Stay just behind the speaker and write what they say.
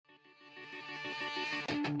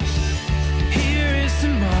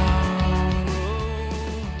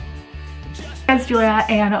Julia,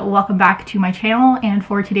 and welcome back to my channel. And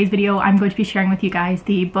for today's video, I'm going to be sharing with you guys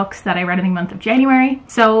the books that I read in the month of January.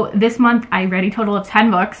 So this month I read a total of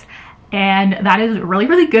 10 books, and that is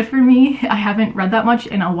really good for me. I haven't read that much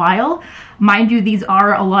in a while. Mind you, these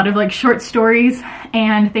are a lot of like short stories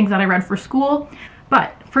and things that I read for school.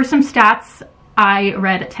 But for some stats, I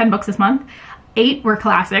read 10 books this month. 8 were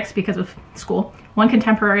classics because of school, 1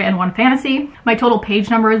 contemporary and 1 fantasy. My total page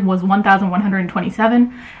numbers was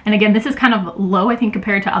 1,127. And again, this is kind of low, I think,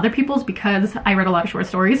 compared to other people's because I read a lot of short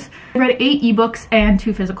stories. I read 8 ebooks and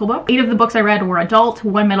 2 physical books. 8 of the books I read were adult,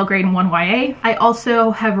 1 middle grade and 1 YA. I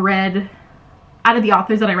also have read, out of the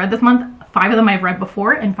authors that I read this month, 5 of them I've read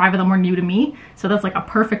before and 5 of them were new to me. So that's like a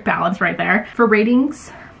perfect balance right there. For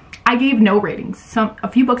ratings, I gave no ratings. A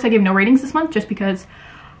few books I gave no ratings this month just because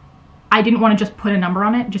I didn't want to just put a number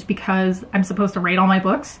on it just because I'm supposed to rate all my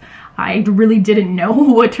books. I really didn't know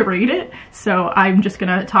what to rate it, so I'm just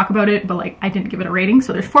gonna talk about it, but like I didn't give it a rating.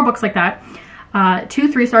 So there's 4 books like that.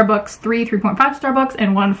 2 3-star books, 3 3.5-star books,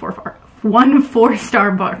 and 1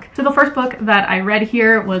 4-star book. So the first book that I read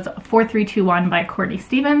here was 4321 by Courtney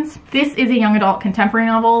Stevens. This is a young adult contemporary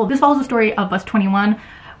novel. This follows the story of Bus 21,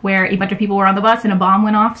 where a bunch of people were on the bus and a bomb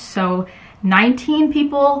went off. So 19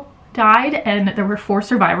 people died and there were 4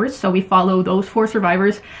 survivors. So we follow those 4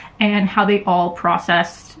 survivors and how they all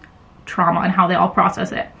processed trauma and how they all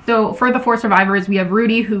process it. So for the 4 survivors, we have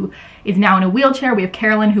Rudy, who is now in a wheelchair. We have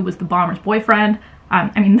Carolyn, who was the bomber's boyfriend.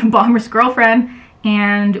 The bomber's girlfriend.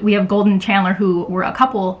 And we have Golden and Chandler, who were a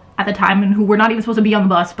couple at the time and who were not even supposed to be on the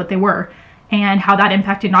bus, but they were. And how that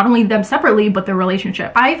impacted not only them separately, but their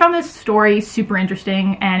relationship. I found this story super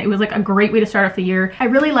interesting and it was like a great way to start off the year. I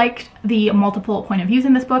really liked the multiple point of views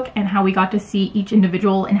in this book and how we got to see each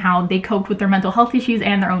individual and how they coped with their mental health issues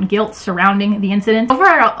and their own guilt surrounding the incident.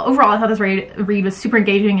 Overall, I thought this read was super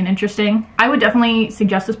engaging and interesting. I would definitely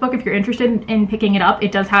suggest this book if you're interested in picking it up.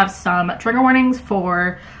 It does have some trigger warnings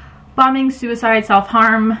for bombing, suicide,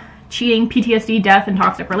 self-harm, cheating, PTSD, death, and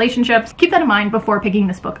toxic relationships. Keep that in mind before picking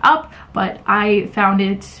this book up, but I found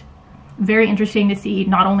it very interesting to see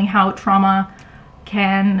not only how trauma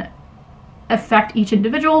can affect each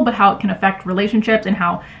individual, but how it can affect relationships and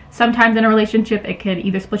how sometimes in a relationship it could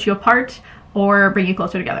either split you apart or bring you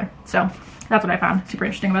closer together. So that's what I found super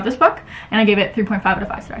interesting about this book, and I gave it 3.5 out of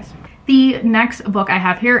 5 stars. The next book I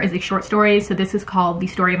have here is a short story. So this is called The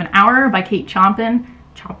Story of an Hour by Kate Chompin.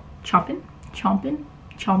 Chomp.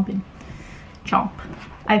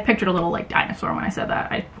 I pictured a little like dinosaur when I said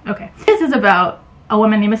that. Okay. This is about a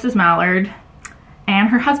woman named Mrs. Mallard, and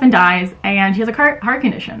her husband dies and she has a heart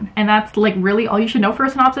condition. And that's like really all you should know for a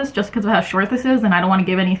synopsis just because of how short this is, and I don't want to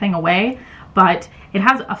give anything away. But it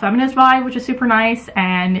has a feminist vibe, which is super nice,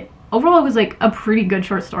 and overall it was like a pretty good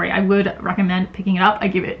short story. I would recommend picking it up. I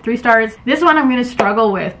give it 3 stars. This one I'm going to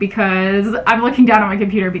struggle with because I'm looking down on my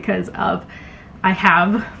computer because of I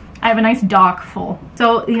have a nice dock full.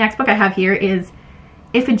 So the next book I have here is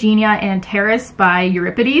Iphigenia and Tauris by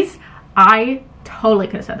Euripides. I totally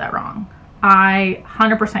could have said that wrong. I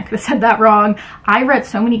 100% could have said that wrong. I read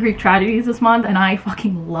so many Greek tragedies this month and I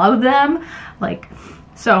fucking love them.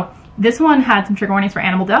 So this one had some trigger warnings for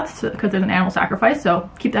animal deaths because there's an animal sacrifice,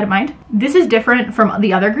 so keep that in mind. This is different from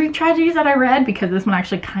the other Greek tragedies that I read because this one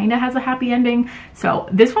actually kind of has a happy ending. So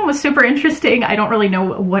this one was super interesting. I don't really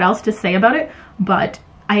know what else to say about it, but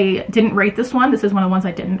I didn't rate this one. This is one of the ones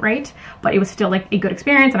I didn't rate, but it was still like a good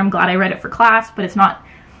experience and I'm glad I read it for class, but it's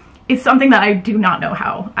something that I do not know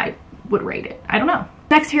how I would rate it. I don't know.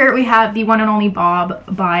 Next here we have The One and Only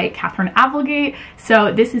Bob by Catherine Applegate.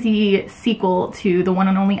 So this is the sequel to The One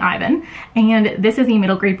and Only Ivan, and this is a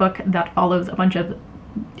middle grade book that follows a bunch of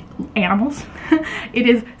animals. It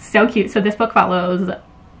is so cute. So this book follows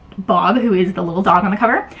Bob, who is the little dog on the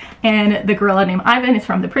cover, and the gorilla named Ivan is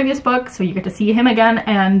from the previous book, so you get to see him again,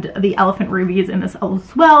 and the elephant Ruby is in this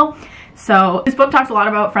as well. So this book talks a lot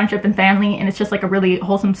about friendship and family, and it's just like a really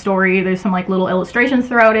wholesome story. There's some like little illustrations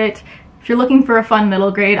throughout it. If you're looking for a fun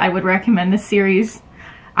middle grade, I would recommend this series.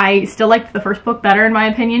 I still liked the first book better in my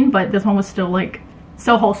opinion, but this one was still like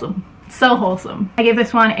so wholesome. So wholesome. I gave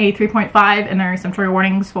this one a 3.5, and there are some trigger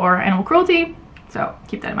warnings for animal cruelty. So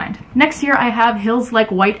keep that in mind. Next here I have Hills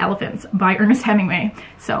Like White Elephants by Ernest Hemingway.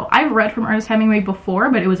 So I've read from Ernest Hemingway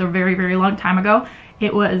before, but it was a very long time ago.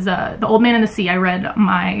 It was The Old Man and the Sea. I read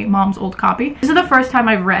my mom's old copy. This is the first time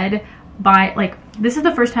I've read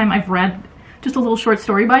just a little short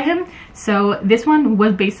story by him. So this one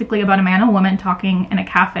was basically about a man and a woman talking in a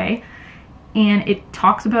cafe, and it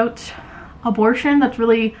talks about abortion. That's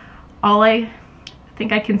really all I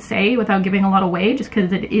think I can say without giving a lot away, just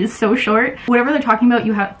because it is so short. Whatever they're talking about,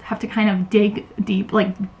 you have to kind of dig deep,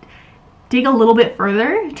 like dig a little bit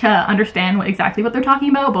further to understand exactly what they're talking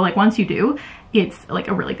about, but like once you do, it's like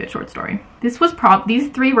a really good short story. These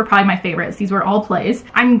three were probably my favorites. These were all plays.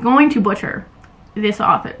 I'm going to butcher this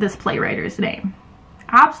playwriter's name.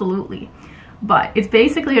 Absolutely. But it's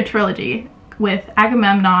basically a trilogy with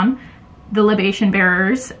Agamemnon, the libation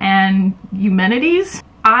bearers, and Eumenides.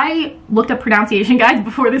 I looked up pronunciation guides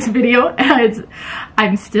before this video, and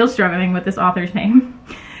I'm still struggling with this author's name.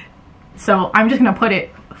 So I'm just gonna put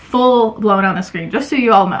it full blown on the screen, just so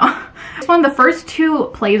you all know. This one, the first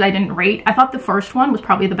two plays I didn't rate. I thought the first one was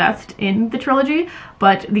probably the best in the trilogy,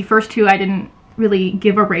 but the first two I didn't really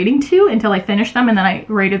give a rating to until I finished them, and then I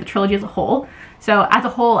rated the trilogy as a whole. So as a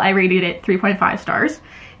whole, I rated it 3.5 stars.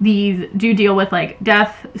 These do deal with like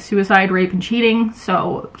death, suicide, rape, and cheating,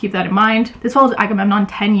 so keep that in mind. This follows Agamemnon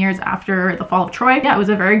 10 years after the fall of Troy. Yeah, it was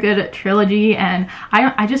a very good trilogy, and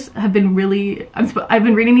I just have been really, I've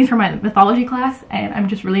been reading these for my mythology class, and I'm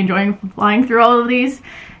just really enjoying flying through all of these,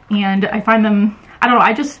 and I find them, I don't know,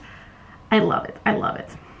 I love it. I love it.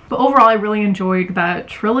 But overall, I really enjoyed that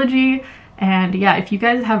trilogy. And yeah, if you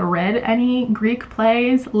guys have read any Greek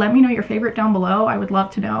plays, let me know your favorite down below. I would love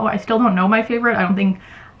to know. I still don't know my favorite. I don't think,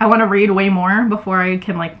 I want to read way more before I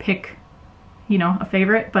can like pick, you know, a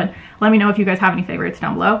favorite, but let me know if you guys have any favorites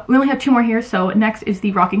down below. We only have 2 more here. So next is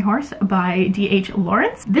The Rocking Horse by D.H.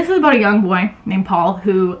 Lawrence. This is about a young boy named Paul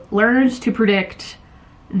who learns to predict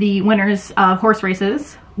the winners of horse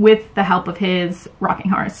races with the help of his rocking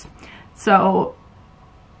horse. So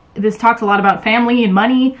this talks a lot about family and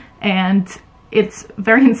money, and it's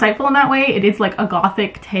very insightful in that way. It is like a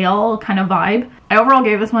gothic tale kind of vibe. I overall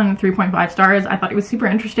gave this one 3.5 stars. I thought it was super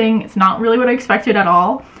interesting. It's not really what I expected at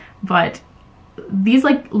all, but these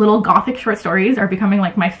like little gothic short stories are becoming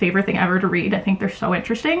like my favorite thing ever to read. I think they're so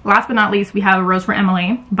interesting. Last but not least, we have A Rose for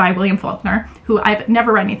Emily by William Faulkner, who I've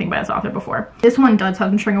never read anything by this author before. This one does have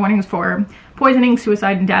some trigger warnings for poisoning,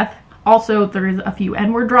 suicide, and death. Also, there's a few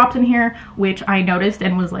N-word drops in here, which I noticed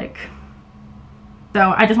and was like,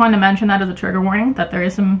 so I just wanted to mention that as a trigger warning, that there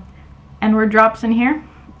is some N-word drops in here.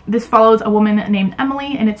 This follows a woman named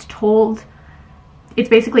Emily, and it's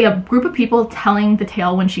basically a group of people telling the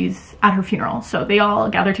tale when she's at her funeral. So they all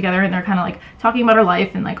gather together and they're kind of like talking about her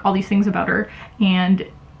life and like all these things about her, and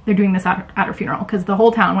they're doing this at her funeral because the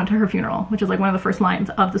whole town went to her funeral, which is like one of the first lines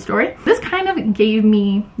of the story. This kind of gave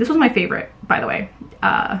me, this was my favorite, by the way.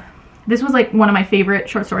 This was like one of my favorite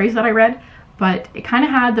short stories that I read, but it kind of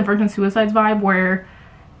had the Virgin Suicides vibe where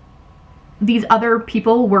these other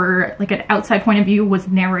people were like an outside point of view was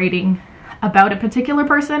narrating about a particular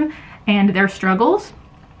person and their struggles.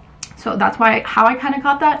 So that's how I kind of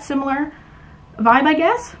got that similar vibe, I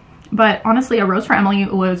guess. But honestly, A Rose for Emily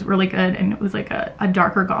was really good, and it was like a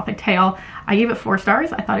darker gothic tale. I gave it 4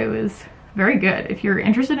 stars. I thought it was very good. If you're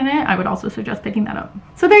interested in it, I would also suggest picking that up.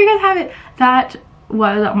 So there you guys have it. That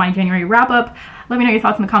was my January wrap up. Let me know your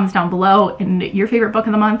thoughts in the comments down below and your favorite book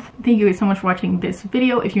of the month. Thank you guys so much for watching this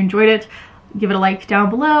video. If you enjoyed it, give it a like down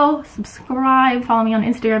below, subscribe, follow me on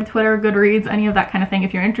Instagram, Twitter, Goodreads, any of that kind of thing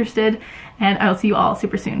if you're interested, and I will see you all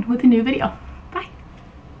super soon with a new video.